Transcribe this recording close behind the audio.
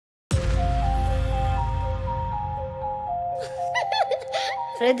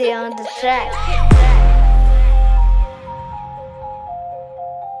Roudii on the track.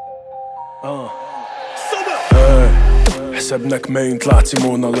 حسبناك مين طلعتي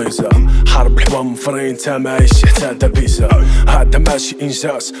موناليزا حرب الحوام فرين تا معيش حتى دبيزا هذا ماشي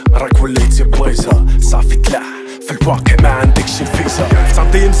انجاز راك وليتي بليزا صافي تلاح في الواقع ما عندكش الفيزا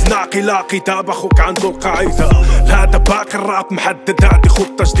تنظيم زناقي لاقي دابا خوك عنده القاعدة هذا باقي الراب محدد هادي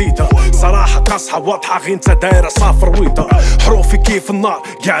خطة جديدة صراحة قاصحة واضحة غي انت دايرة صافر ويضة حروفي كيف النار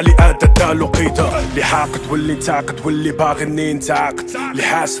كاع لي ادى دالو قيدة اللي حاقد واللي انتاقد واللي باغي اني نتعاقد اللي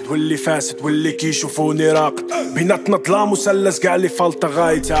حاسد واللي فاسد واللي كيشوفوني راقد بيناتنا ظلام مثلث كاع لي فالطة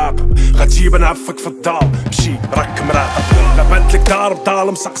غايتعاقب غتجيب نعفك في الدار مشي راك مراقب لا بانتلك دار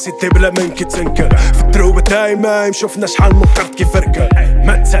ظالم سقسي بلا من كي تنكر في الدروبة دايما شوفنا شحال من قرد كيف ركل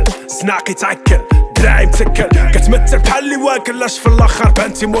مثل زناقي تعكل دراعي متكل كتمثل بحال اللي واكل لاش في الاخر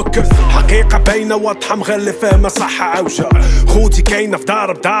بانتي موكل حقيقة باينة واضحة مغلي فيها صحة عوجة خوتي كاينة في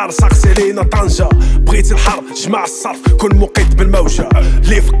دار بدار سقسي لينا طنجة بغيتي الحرب جمع الصرف كون مقيت بالموجة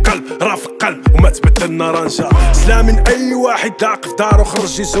اللي في القلب راه في القلب وما تبدلنا رانجة سلام من اي واحد لاق في دارو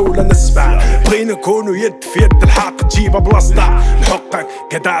خرج يزول نسبع بغينا نكونو يد في يد الحق تجيبها بلا صداع نحقك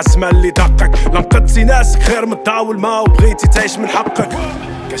كداع الزمان اللي دقك لا مقدسي ناسك غير من الضاو الماء وبغيتي تعيش من حقك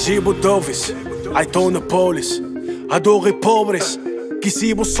كجيبو الدوفيس عيطونا بوليس هادو غي بوبريس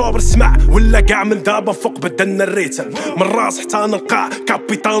كيسيبو الصبر اسمع ولا كاع من دابا فوق بدلنا الريتم من الراس حتى نلقى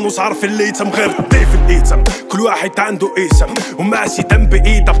كابيتان وصار في الليتم غير الضيف الايتم كل واحد عنده اسم وماشي دم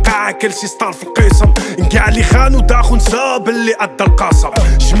بايده بقى كل شي ستار في القسم كاع اللي خانو داخو نسى باللي ادى القسم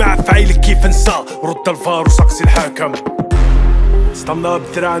جمع فايلك كيف نسى رد الفار وسقسي الحاكم صدمنا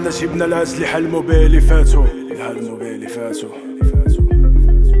بدراعنا جبنا العز اللي حلمو بيه اللي فاتو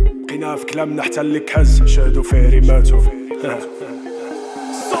بقينا في كلامنا حتى اللي كهز شادو فيري ماتو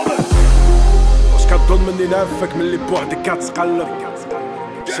واش كتظن مني نافك ملي بوحدك كتقلب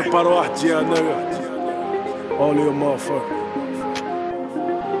سبار واحد جي انايا اولي مافك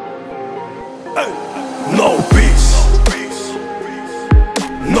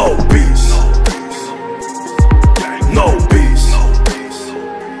No peace